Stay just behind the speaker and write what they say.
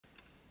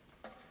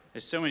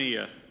There's so many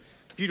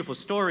beautiful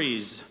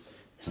stories,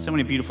 so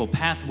many beautiful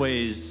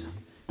pathways,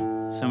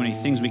 so many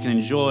things we can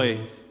enjoy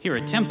here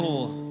at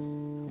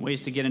Temple,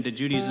 ways to get into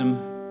Judaism.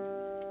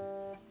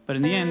 But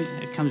in the end,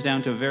 it comes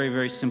down to a very,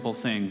 very simple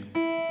thing.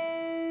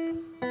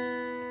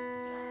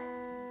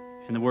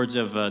 In the words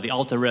of the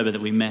Alter Rebbe that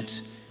we met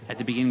at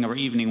the beginning of our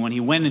evening, when he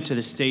went into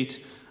the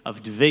state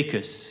of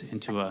dveikus,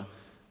 into a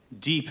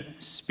deep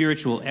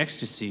spiritual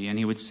ecstasy, and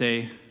he would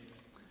say,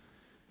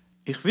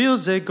 Ich will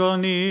sie gar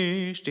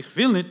nicht, ich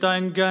will nicht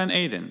dein Gan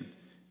Eden,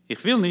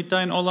 ich will nicht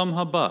dein Olam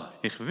Haba,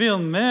 ich will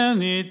mehr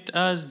nicht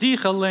als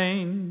dich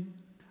allein.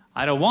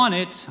 I don't want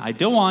it, I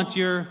don't want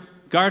your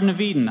Garden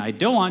of Eden, I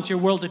don't want your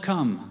world to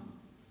come.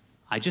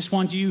 I just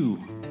want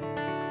you,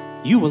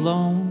 you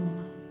alone.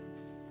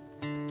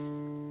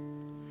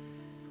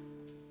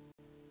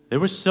 There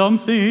was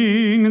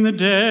something in the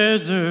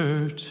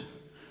desert,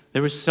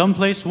 there was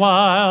someplace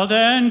wild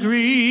and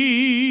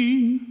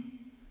green,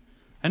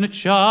 and a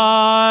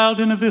child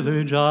in a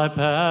village I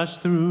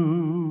passed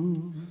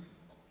through.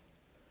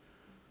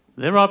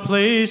 There are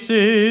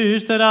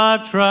places that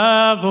I've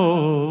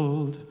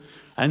traveled,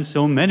 and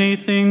so many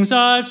things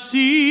I've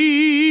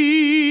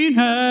seen,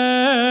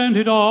 and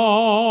it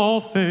all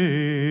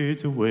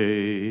fades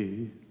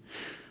away,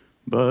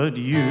 but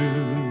you.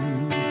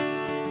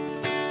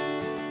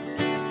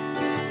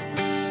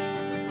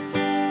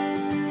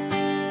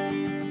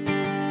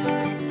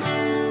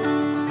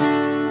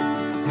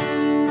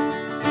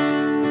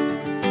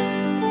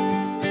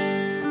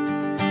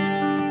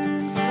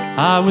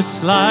 I was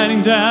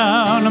sliding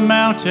down a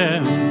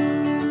mountain,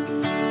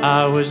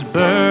 I was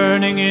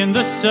burning in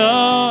the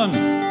sun,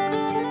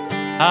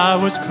 I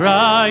was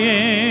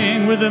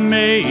crying with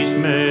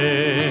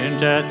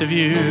amazement at the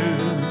view.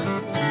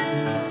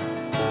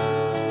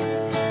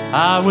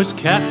 I was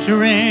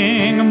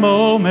capturing a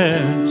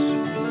moment,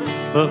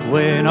 but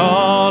when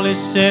all is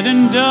said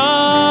and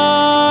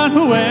done,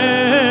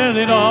 well,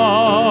 it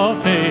all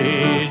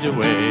fades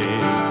away,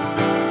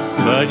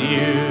 but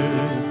you.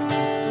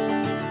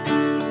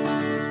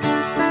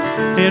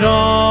 It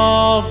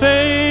all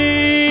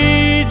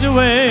fades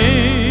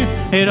away,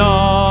 it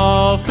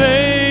all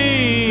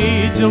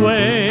fades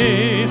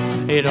away,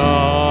 it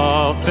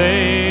all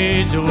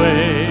fades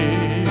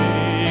away,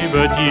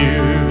 but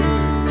you.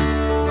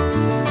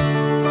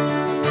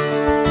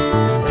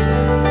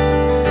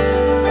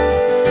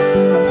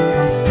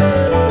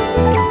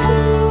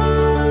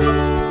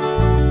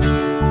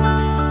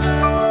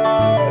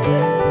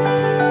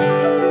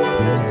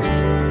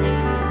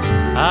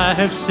 I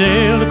have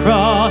sailed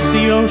across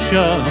the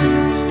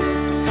oceans,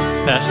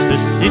 past the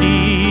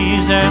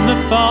cities and the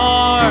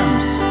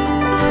farms,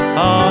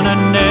 on a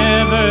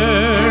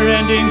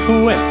never-ending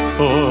quest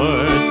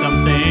for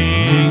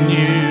something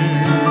new.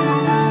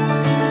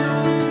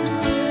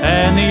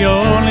 And the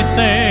only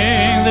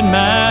thing that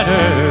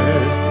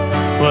mattered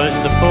was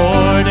the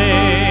 4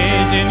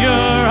 days in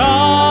your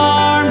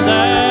arms,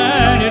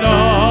 and it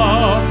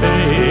all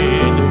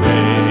fades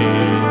away,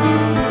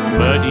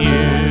 but you.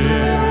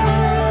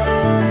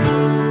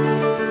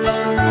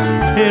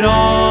 It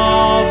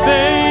all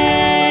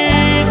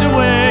fades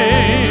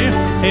away,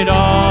 it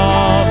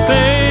all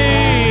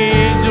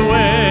fades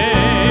away,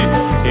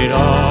 it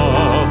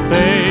all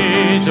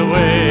fades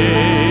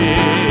away,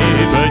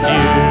 but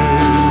you.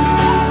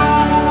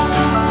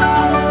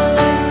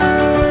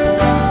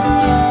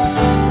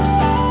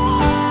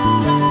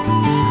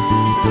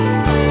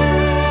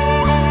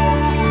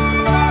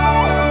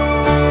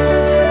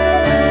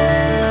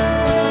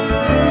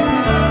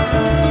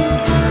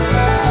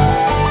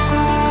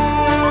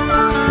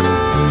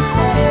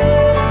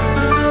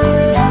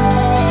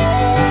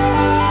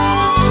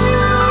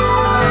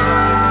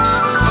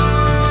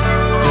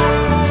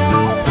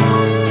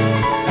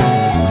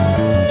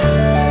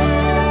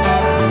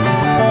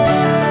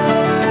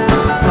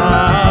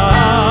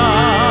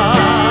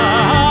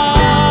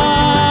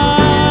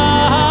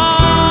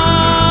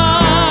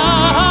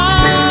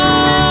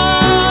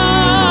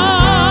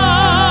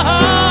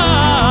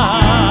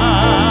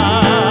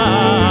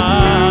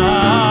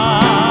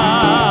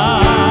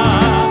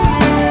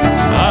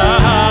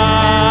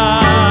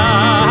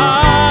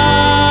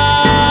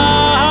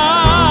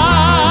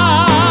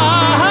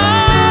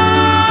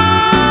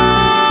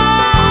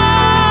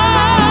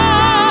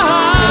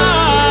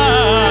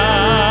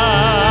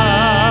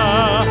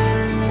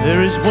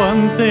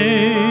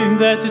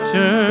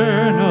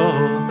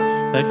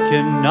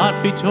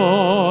 Cannot be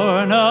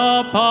torn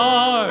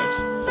apart.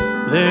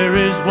 There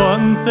is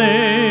one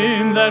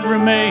thing that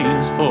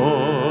remains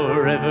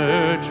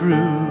forever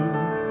true.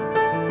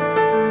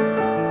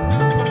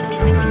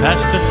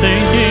 Past the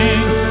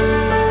thinking,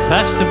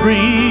 past the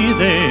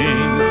breathing,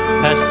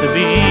 past the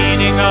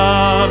beating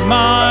of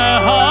my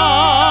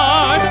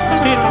heart,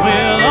 it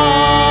will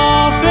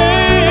all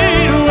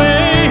fade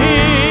away,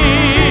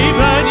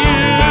 but you.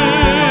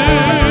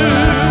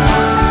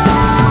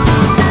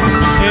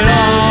 It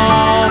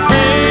all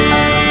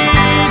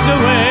fades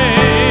away.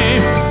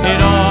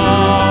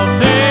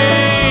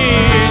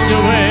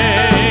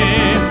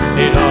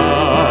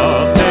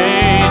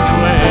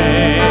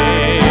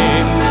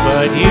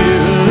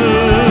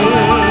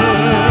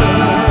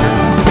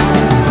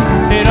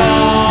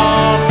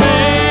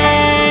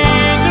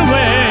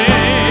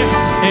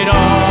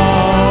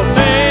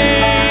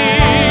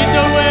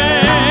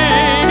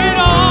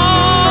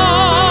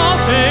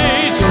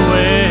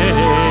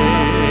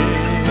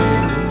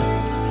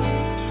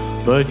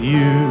 but you,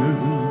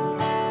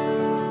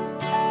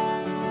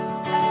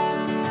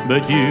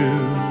 but you,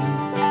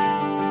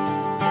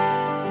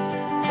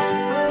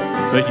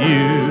 but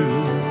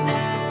you.